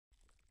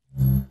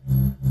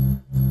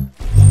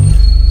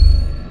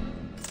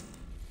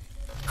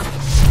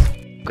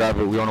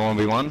Alright, but we want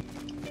a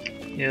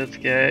 1v1? Yeah, let's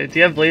go. Do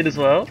you have bleed as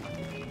well?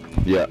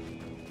 Yeah.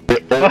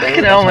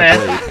 Fucking hell, man.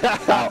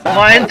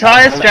 My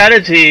entire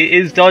strategy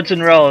is dodge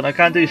and roll, and I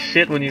can't do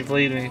shit when you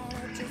bleed me.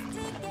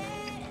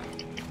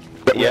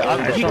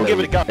 Yeah, you can give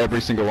it a go. Every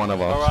single one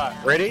of us. Alright,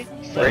 ready?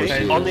 Ready?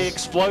 Okay. On the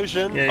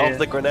explosion of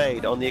the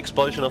grenade. On the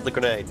explosion of the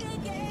grenade.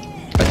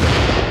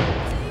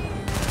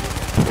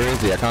 Where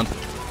is he? I can't.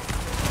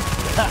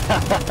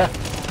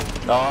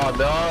 Oh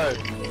no!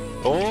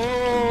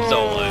 Oh! It's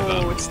all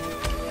over.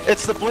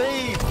 It's the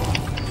bleed!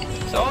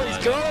 Oh, he's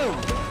gone!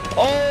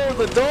 Oh,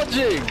 the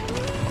dodging!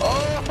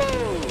 Oh!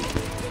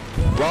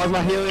 Why is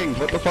my healing?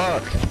 What the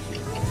fuck?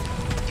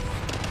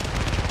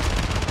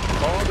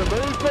 Oh, the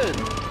movement!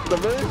 The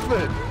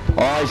movement!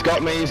 Oh, he's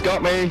got me, he's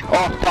got me.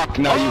 Oh, fuck,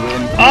 no, you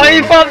win. Oh,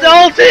 you popped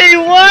ulti!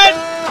 What?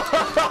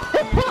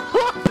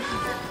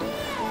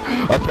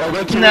 I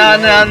went to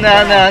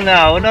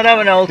No. We're not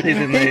having ultis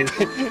in these.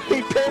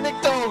 He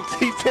panicked ult!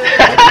 He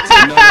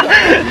panicked No.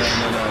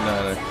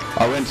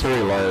 I went to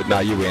reload. No,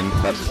 you win.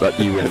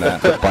 You win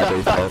that by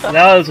default.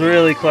 That was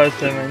really close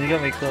though, man. You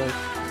got me close.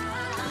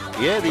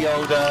 Yeah,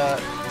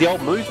 the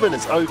old movement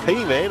is OP,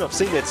 man. I've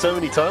seen that so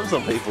many times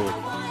on people.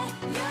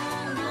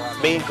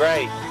 Me and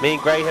Gray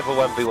have a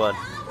 1v1.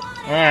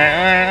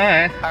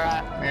 Alright.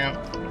 Alright. Yeah.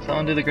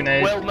 Someone do the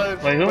grenade. Well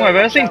moved. Wait, who am Well I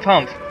versing? moved.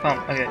 Pump.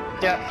 Okay.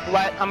 Yeah,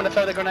 wait, I'm gonna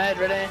throw the grenade,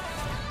 ready?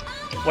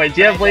 Wait,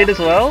 do you have bleed as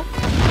well?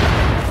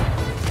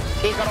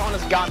 He's got it on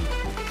his gun.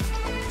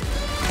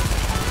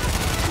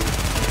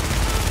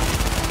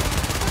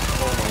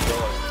 Oh my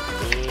god.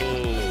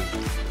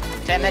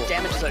 Damn, that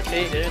damage is OP.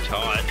 This is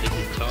tight, this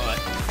is tight.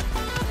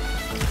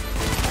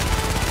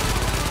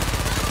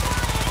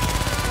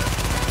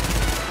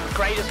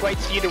 Gray just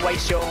waits for you to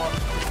waste your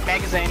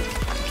magazine.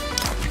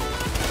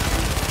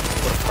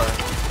 What a pro.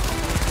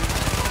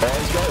 Oh,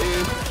 he's got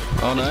you.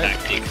 Oh, no.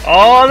 Tactics.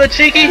 Oh, the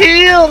cheeky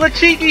heal! The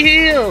cheeky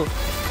heal!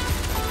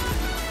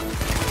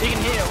 You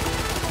can heal.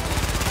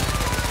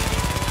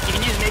 You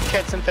can use med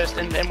kits in first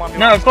in 1v1.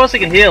 No, of course I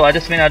can heal. I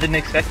just mean I didn't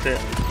expect it.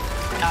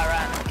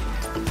 Alright.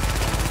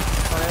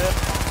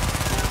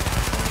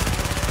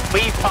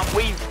 Weave, pump,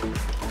 weave.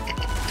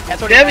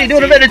 That's what Damn, you're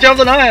doing a better job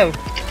than I am.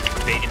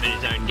 Beat him in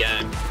his own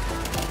game.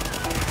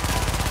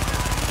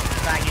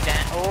 Nah, you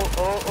don't.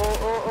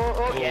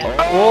 Oh,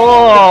 yeah.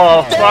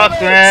 Oh, fuck,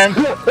 man.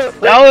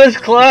 That was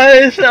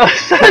close. That was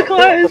so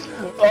close.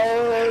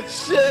 Oh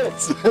shit!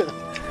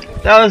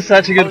 That was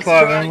such a good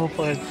fight, man. Well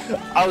played.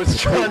 I was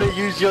trying to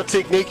use your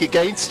technique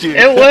against you.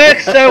 It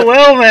works so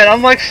well, man.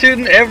 I'm like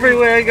shooting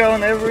everywhere,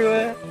 going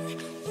everywhere.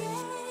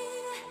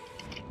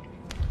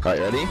 Right,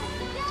 ready?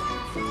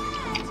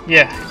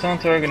 Yeah, someone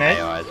throw a grenade.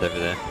 AI's over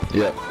there.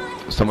 Yep.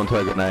 Someone throw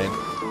a grenade.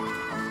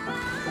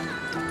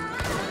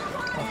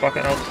 Oh, fuck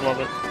it, I'll just love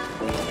it.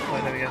 Oh,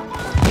 there we go.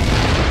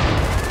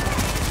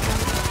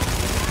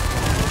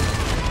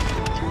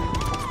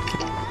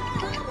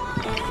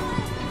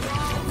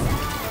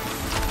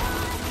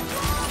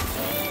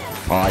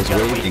 Oh, he's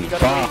weaving. You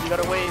Fuck.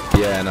 gotta weave.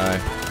 Yeah, no.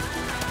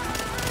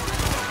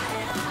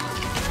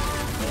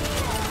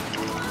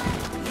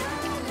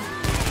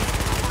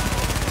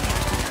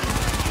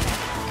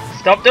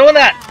 Stop doing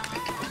that!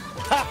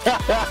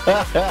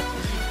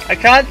 I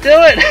can't do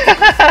it!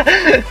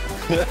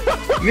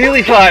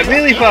 melee fight!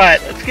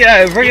 Let's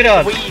go, bring it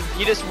on!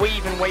 You just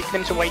weave and wait for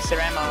them to waste their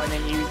ammo and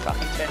then you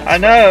fucking turn it. I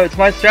know, it's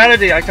my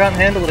strategy, I can't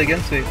handle it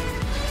against me.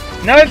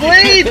 No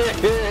bleed!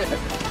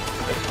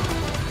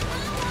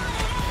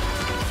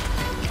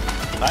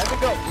 I haven't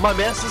got my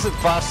mouse isn't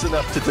fast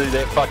enough to do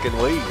that fucking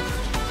weave.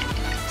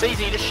 It's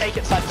easy, you just shake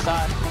it side to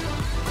side.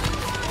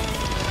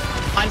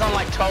 Mine's on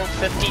like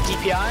 1250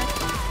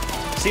 DPI.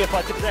 See if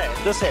I do that.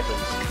 This happens.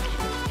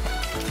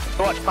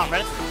 So watch, pump,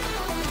 ready?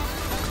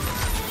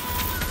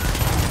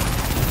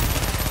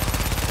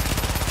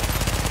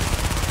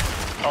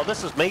 Oh,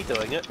 this is me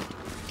doing it.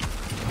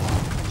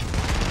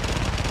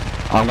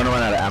 I'm gonna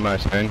run out of ammo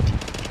soon.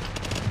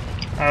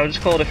 I'll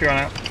just call it if you run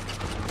out.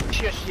 Make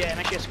sure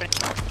you're spinning.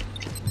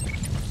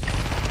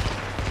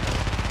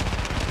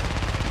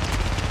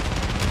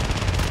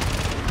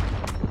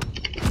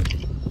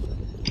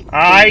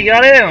 I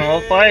got him!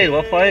 Well played.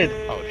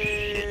 Oh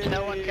shit.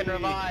 No one can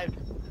revive.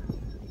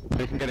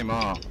 We can get him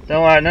off.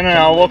 Don't worry, no,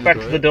 I'll walk back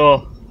to the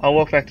door.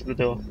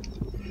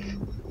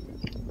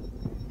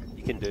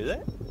 You can do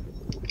that?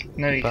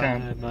 No, you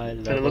can't.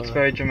 But it looks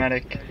very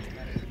dramatic.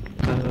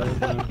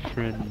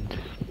 friend.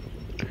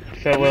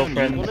 Farewell, Well,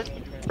 friend. let's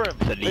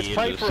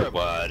play for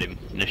him.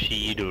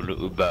 نشيد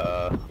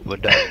الأباء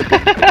ودعك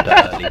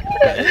القتال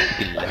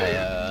كأسك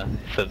الحياة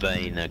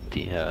فبين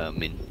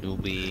اقتهام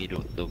نبيد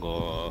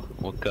الضغى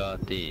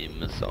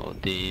وكاتم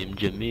صوتهم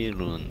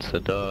جميل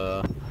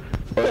صدى.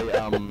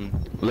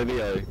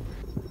 Livio.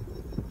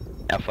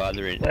 Our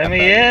Father in Let me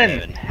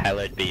heaven,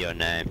 hallowed be your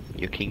name.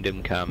 Your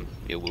kingdom come,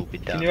 your will be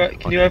done.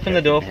 Can you open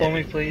the door for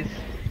me, please?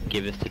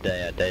 Give us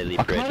today our daily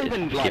I bread can't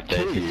even, and like, forgive those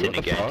kill who you, sin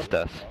what the against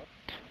fuck? us.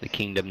 The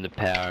kingdom, the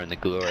power, and the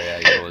glory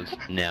are yours,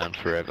 now and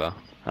forever.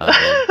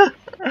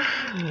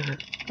 Amen.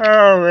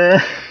 Oh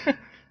man.